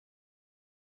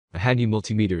A handy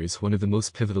multimeter is one of the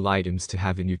most pivotal items to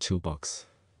have in your toolbox.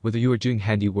 Whether you are doing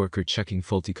handiwork or checking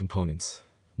faulty components,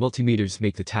 multimeters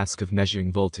make the task of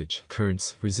measuring voltage,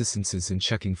 currents, resistances and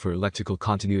checking for electrical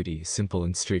continuity simple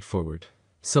and straightforward.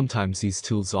 Sometimes these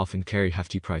tools often carry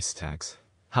hefty price tags.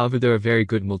 However, there are very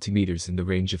good multimeters in the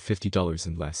range of $50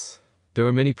 and less. There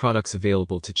are many products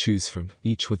available to choose from,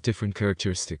 each with different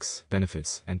characteristics,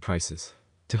 benefits, and prices.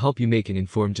 To help you make an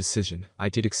informed decision, I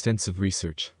did extensive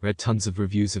research, read tons of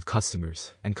reviews of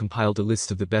customers, and compiled a list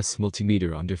of the best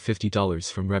multimeter under $50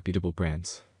 from reputable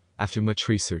brands. After much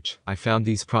research, I found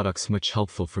these products much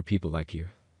helpful for people like you.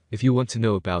 If you want to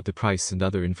know about the price and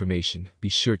other information, be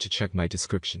sure to check my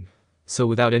description. So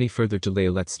without any further delay,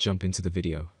 let's jump into the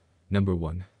video. Number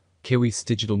 1. Kawis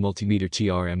Digital Multimeter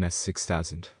TRMS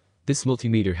 6000. This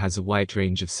multimeter has a wide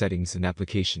range of settings and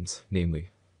applications,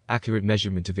 namely accurate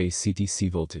measurement of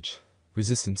AC/DC voltage,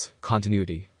 resistance,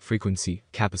 continuity, frequency,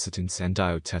 capacitance and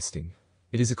diode testing.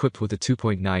 It is equipped with a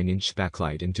 2.9-inch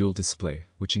backlight and dual display,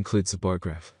 which includes a bar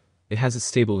graph. It has a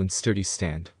stable and sturdy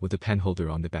stand, with a pen holder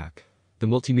on the back. The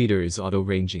multimeter is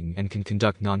auto-ranging and can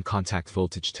conduct non-contact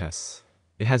voltage tests.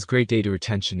 It has great data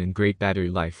retention and great battery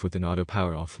life with an auto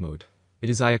power-off mode. It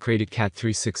is IA-rated CAT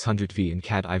 3600V and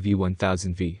CAT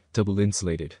IV1000V, double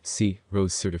insulated, C,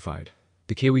 RoHS certified.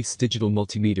 The Kawis digital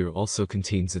multimeter also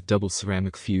contains a double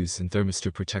ceramic fuse and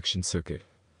thermistor protection circuit.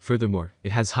 Furthermore,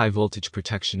 it has high voltage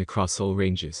protection across all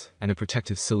ranges, and a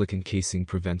protective silicon casing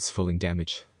prevents falling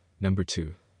damage. Number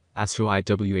 2. Astro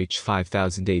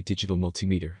IWH5000A Digital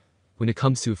Multimeter. When it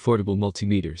comes to affordable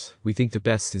multimeters, we think the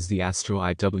best is the Astro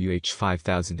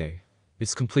IWH5000A.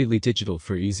 It's completely digital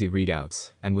for easy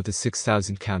readouts, and with a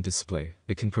 6000 count display,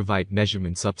 it can provide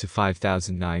measurements up to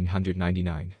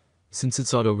 5999. Since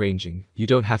it's auto-ranging, you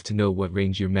don't have to know what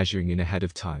range you're measuring in ahead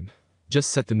of time. Just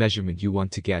set the measurement you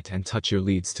want to get and touch your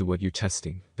leads to what you're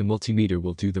testing. The multimeter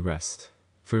will do the rest.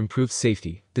 For improved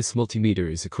safety, this multimeter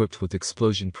is equipped with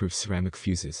explosion-proof ceramic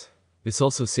fuses. It's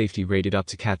also safety rated up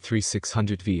to CAT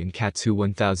 3600V and CAT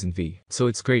II1000V, so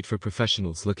it's great for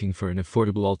professionals looking for an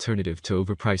affordable alternative to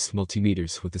overpriced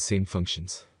multimeters with the same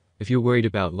functions. If you're worried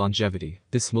about longevity,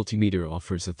 this multimeter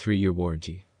offers a 3-year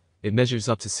warranty. It measures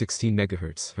up to 16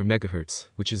 MHz,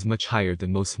 which is much higher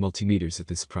than most multimeters at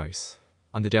this price.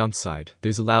 On the downside,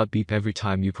 there's a loud beep every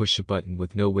time you push a button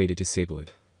with no way to disable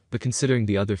it. But considering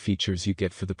the other features you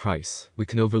get for the price, we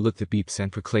can overlook the beeps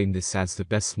and proclaim this as the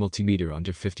best multimeter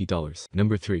under $50.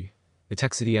 Number 3.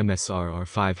 Itexity MSRR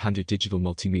 500 Digital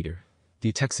Multimeter.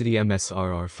 The Itexity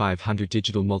MSRR 500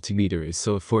 Digital Multimeter is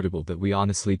so affordable that we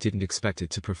honestly didn't expect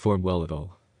it to perform well at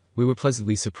all. We were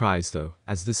pleasantly surprised though,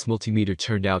 as this multimeter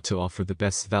turned out to offer the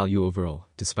best value overall,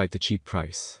 despite the cheap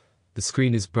price. The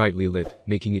screen is brightly lit,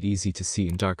 making it easy to see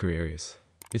in darker areas.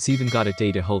 It's even got a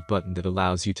data hold button that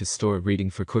allows you to store a reading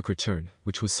for quick return,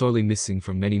 which was sorely missing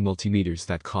from many multimeters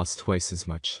that cost twice as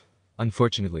much.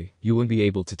 Unfortunately, you won't be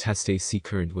able to test AC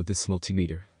current with this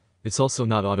multimeter. It's also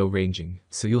not auto-ranging,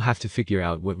 so you'll have to figure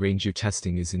out what range your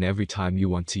testing is in every time you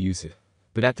want to use it.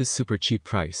 But at this super cheap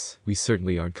price, we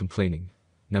certainly aren't complaining.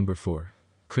 Number 4.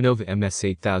 Cronova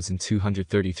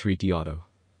MS8233D Auto.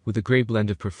 With a great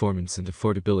blend of performance and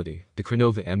affordability, the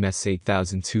Cronova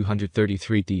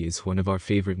MS8233D is one of our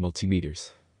favorite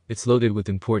multimeters. It's loaded with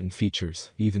important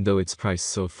features, even though it's priced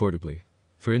so affordably.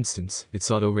 For instance, it's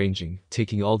auto-ranging,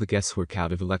 taking all the guesswork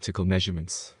out of electrical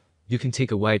measurements. You can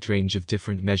take a wide range of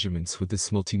different measurements with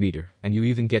this multimeter, and you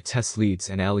even get test leads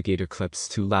and alligator clips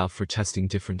to allow for testing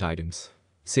different items.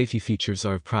 Safety features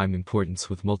are of prime importance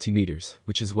with multimeters,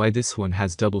 which is why this one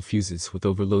has double fuses with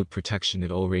overload protection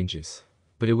at all ranges.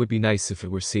 But it would be nice if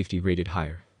it were safety rated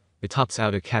higher. It tops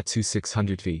out at CAT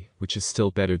 2600V, which is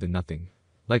still better than nothing.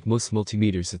 Like most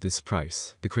multimeters at this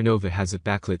price, the Cronova has a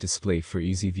backlit display for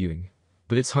easy viewing.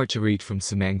 But it's hard to read from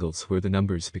some angles where the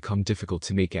numbers become difficult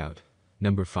to make out.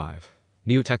 Number 5.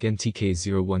 Neotech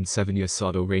NTK017US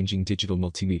Auto Ranging Digital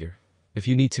Multimeter. If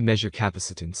you need to measure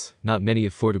capacitance, not many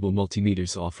affordable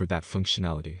multimeters offer that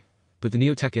functionality. But the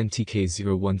Neotech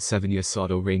NTK017US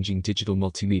Auto Ranging Digital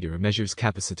Multimeter measures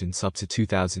capacitance up to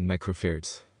 2000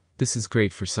 microfarads. This is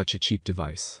great for such a cheap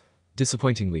device.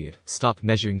 Disappointingly, it stopped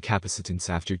measuring capacitance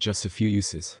after just a few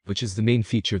uses, which is the main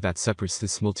feature that separates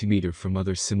this multimeter from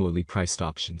other similarly priced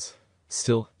options.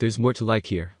 Still, there's more to like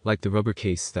here, like the rubber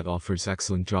case that offers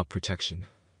excellent drop protection.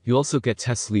 You also get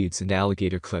test leads and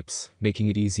alligator clips, making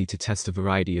it easy to test a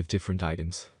variety of different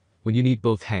items. When you need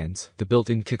both hands, the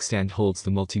built-in kickstand holds the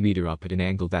multimeter up at an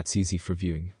angle that's easy for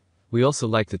viewing. We also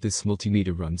like that this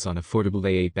multimeter runs on affordable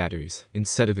AA batteries,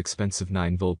 instead of expensive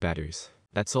 9-volt batteries.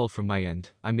 That's all from my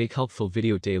end. I make helpful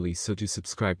video daily, so do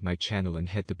subscribe my channel and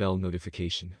hit the bell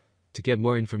notification. To get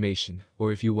more information,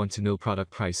 or if you want to know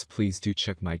product price, please do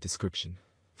check my description.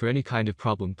 For any kind of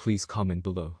problem, please comment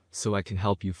below, so I can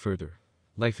help you further.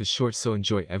 Life is short, so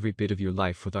enjoy every bit of your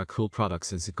life with our cool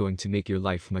products, as it's going to make your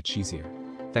life much easier.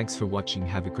 Thanks for watching,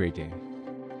 have a great day.